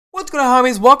What's going on,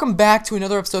 homies? Welcome back to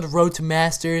another episode of Road to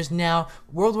Masters. Now,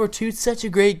 World War II is such a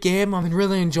great game. I've been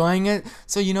really enjoying it.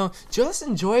 So, just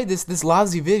enjoy this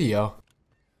lousy video.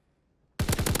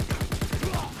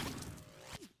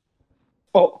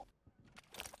 Oh.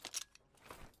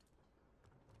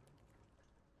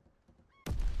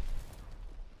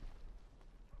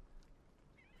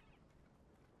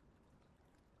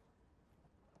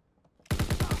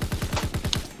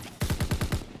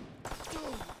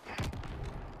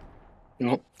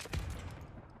 Nope.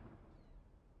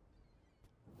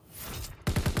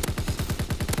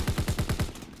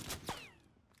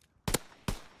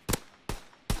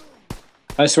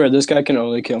 I swear this guy can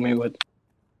only kill me with.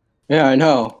 Yeah, I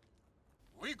know.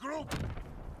 Regroup.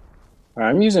 Alright,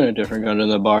 I'm using a different gun than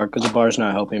the bar because the bar's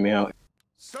not helping me out.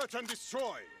 Search and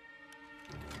destroy.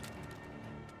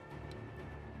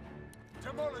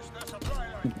 Demolish their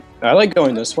supply line. I like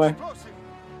going this way. Explosive.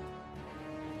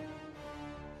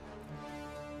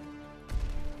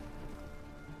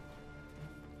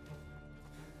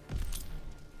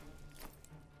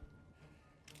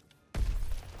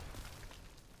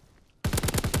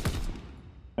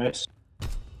 Nice.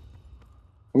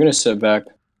 I'm gonna sit back.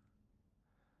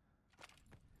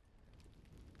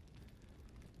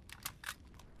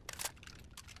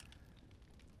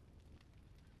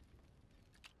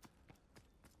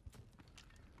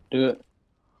 Do it.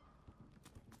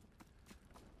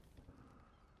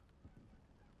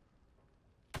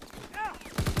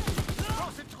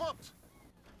 Explosive dropped.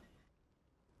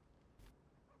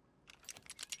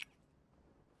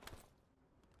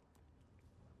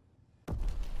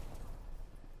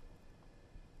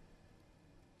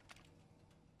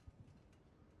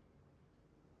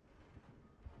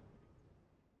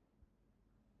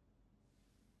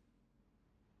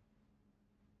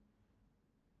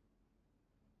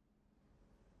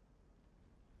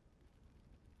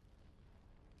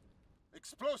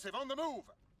 Explosive on the move.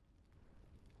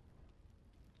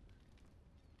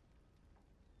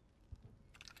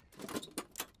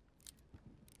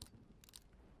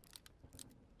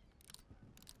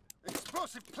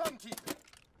 Explosive planted.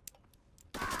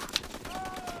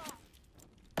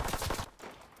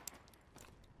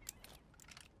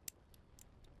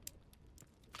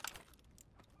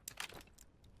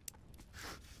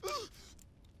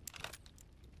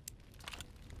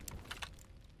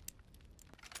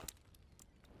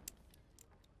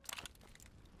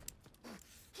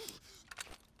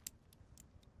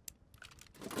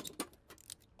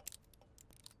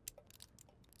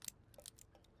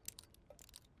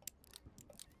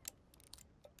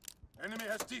 Enemy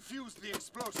has defused the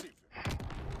explosive.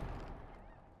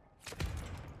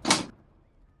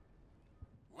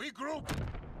 Regroup.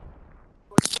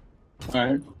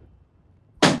 Alright.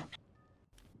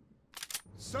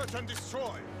 Search and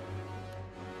destroy.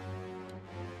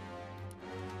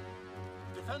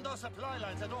 Defend our supply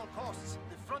lines at all costs.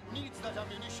 The front needs that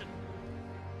ammunition.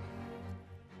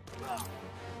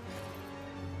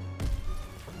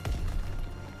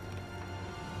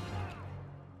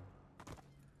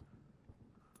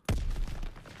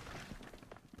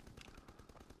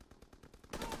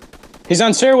 He's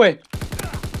on stairway!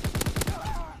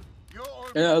 Your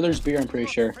order And the other's beer, I'm pretty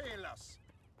sure. fail us.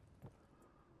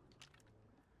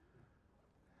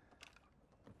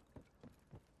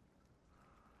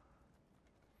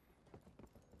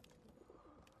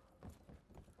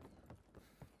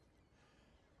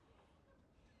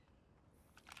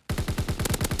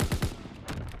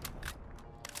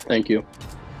 Thank you.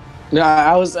 No,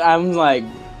 I'm like.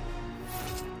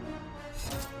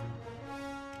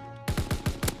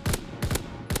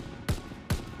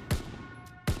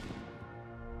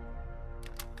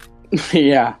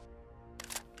 Yeah.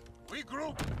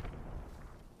 Regroup.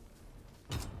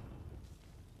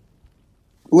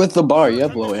 With the bar, you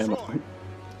have low ammo.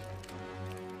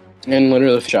 And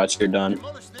literally, if shots, you're done.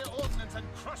 Demolish their ordnance and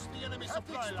crush the enemy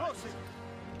supply lines.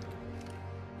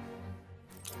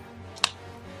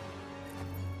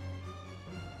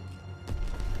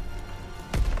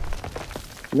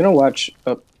 I'm gonna watch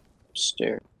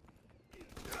upstairs.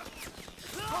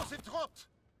 Explosive dropped.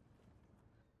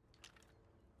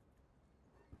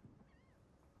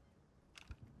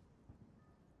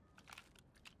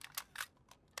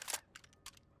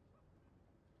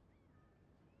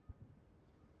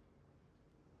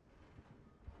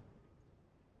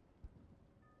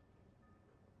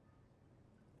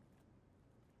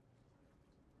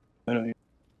 I know.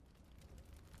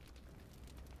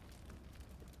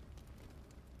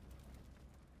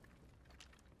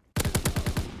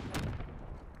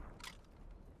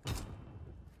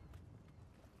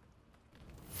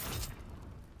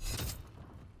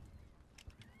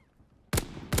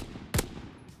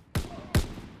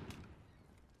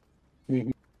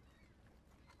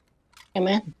 Hey,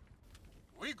 man.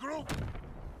 Regroup.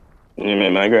 You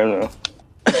made my grandma.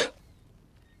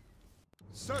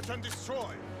 Search and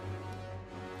destroy.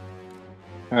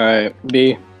 Alright,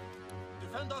 B.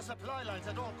 Defend our supply lines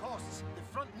at all costs. The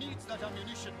front needs that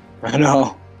ammunition. I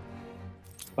know.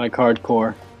 Like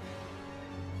hardcore.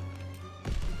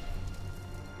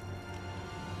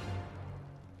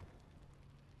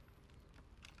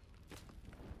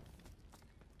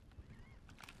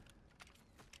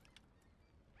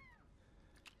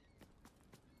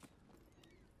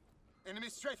 Enemy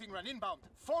strafing run inbound.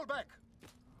 Fall back.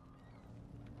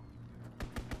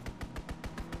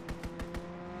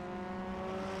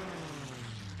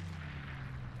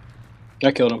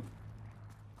 I killed him.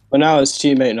 But now his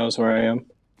teammate knows where I am.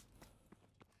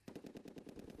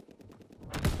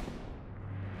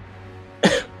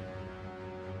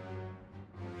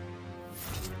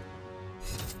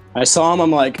 I saw him,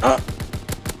 I'm like,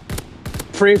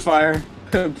 free fire.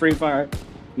 Free fire.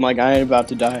 I'm like, I ain't about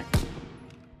to die.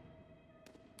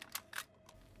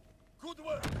 Good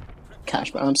work.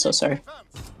 Gosh, bro, I'm so sorry.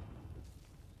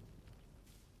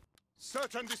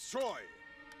 Search and destroy.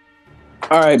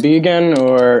 Alright, B again,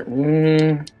 or...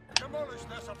 Demolish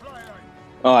their supply line.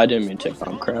 Oh, I didn't mean to take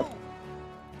bomb, crap.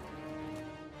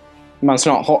 Come on, it's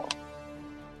not hot.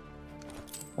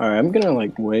 Alright, I'm gonna,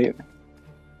 like, wait.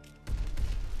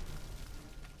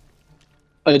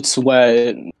 It's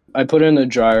wet. I put it in the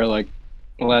dryer, like,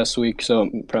 last week, so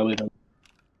I'm probably done.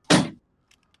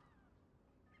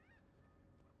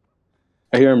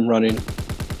 I hear him running.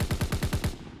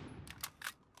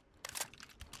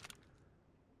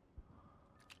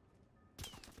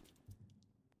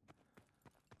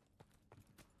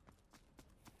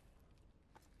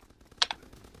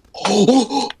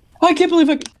 Oh, I can't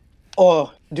believe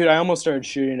Oh, dude, I almost started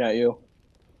shooting at you.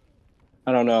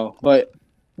 I don't know, but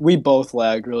we both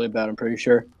lagged really bad, I'm pretty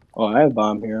sure. Oh, I have a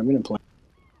bomb here. I'm gonna play.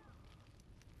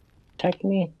 Protect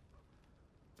me.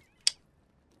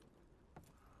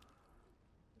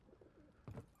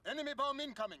 Enemy bomb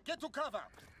incoming. Get to cover.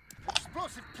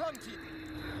 Explosive planted.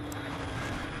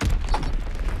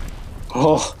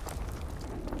 Oh.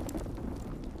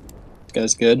 This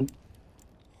guy's good.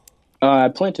 I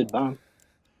planted bomb.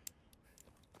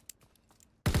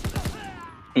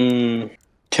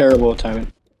 Terrible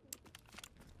timing.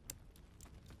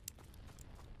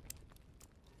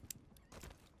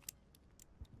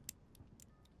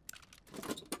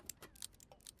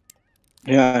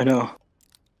 Yeah, I know.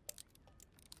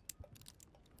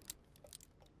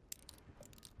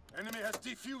 Enemy has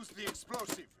defused the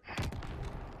explosive.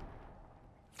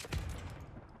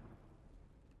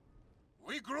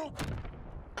 Regroup.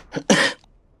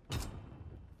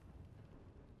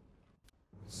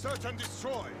 Search and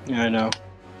destroy. Yeah, I know.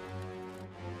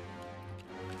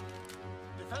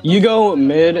 Defend You our go supply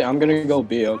mid, line. I'm gonna go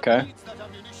B, Front okay? needs that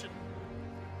ammunition.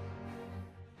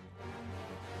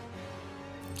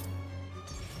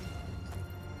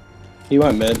 He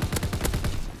went mid.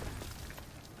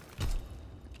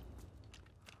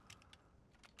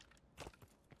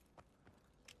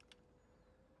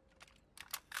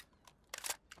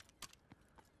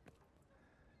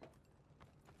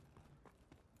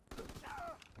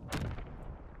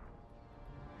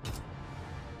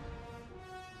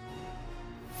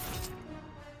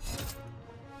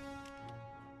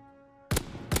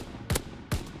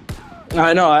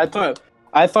 I know,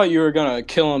 I thought you were gonna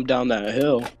kill him down that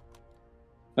hill.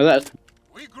 That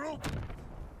Regroup.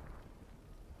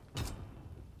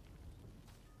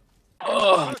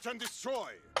 Oh. Search and destroy.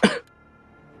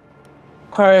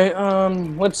 Alright,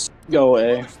 let's go A.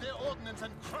 Demolish their ordnance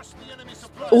and crush the enemy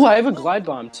supply Oh, I line. have a glide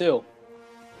bomb too.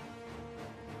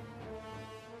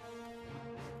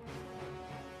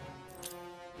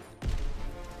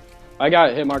 I got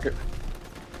a hit marker.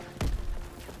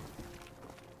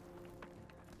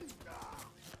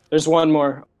 There's one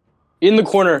more. In the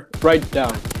corner, right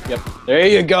down. Yep. There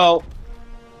you go.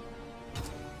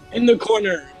 In the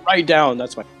corner, right down.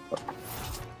 That's my.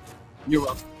 You're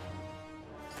up.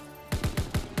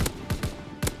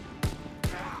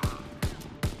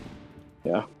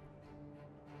 Yeah.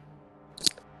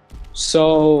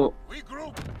 So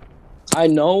Regroup. I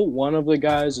know one of the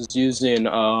guys is using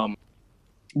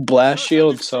blast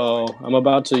shield, so I'm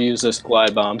about to use this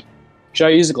glide bomb. Should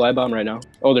I use the glide bomb right now?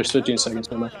 Oh, there's 15 seconds.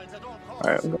 Never mind.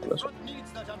 Alright, I'm going this one. Front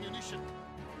needs that ammunition.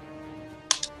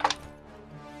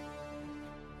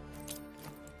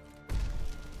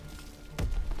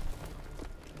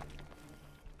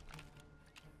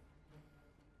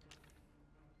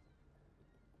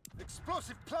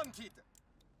 Explosive planted.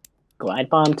 Glide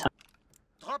bomb time.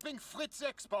 Dropping Fritz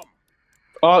X bomb.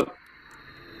 Oh,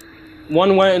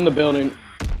 one went in the building.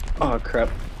 Oh crap.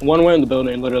 One way in the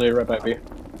building, literally right by me.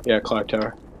 Yeah, clock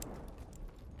tower.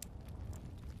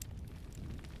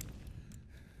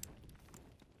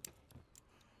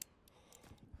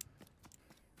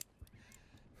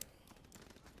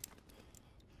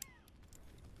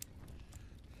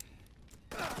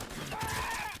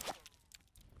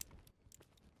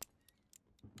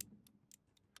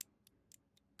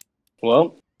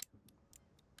 Well.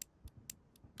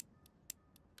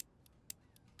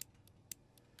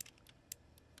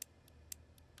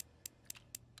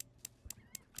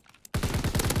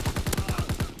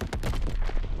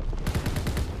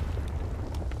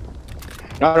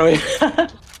 I don't even,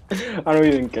 I don't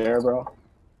even care, bro.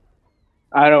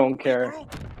 I don't care.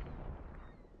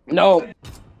 No.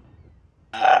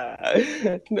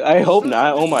 I hope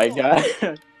not. Oh my god.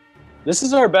 This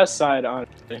is our best side,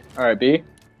 honestly. Alright, B.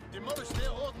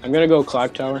 I'm gonna go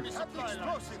clock tower.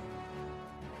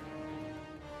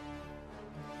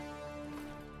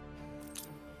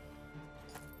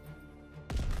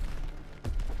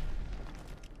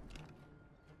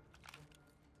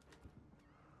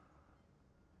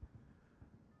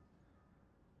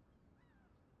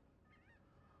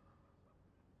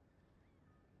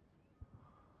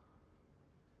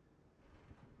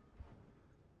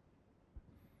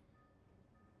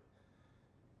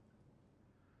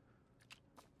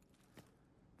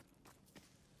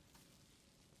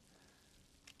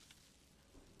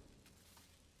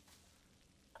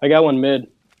 I got one mid.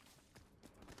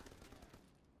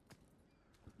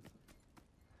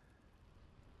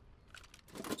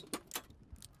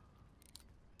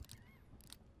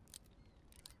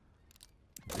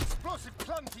 Explosive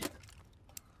planted.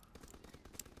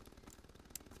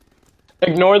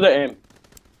 Ignore the aim.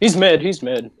 He's mid, he's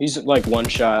mid. He's like one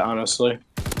shot, honestly.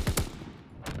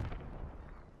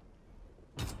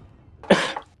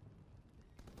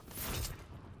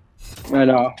 I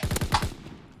know.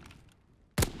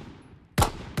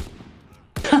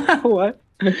 What?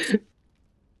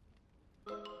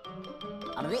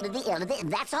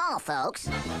 That's all, folks.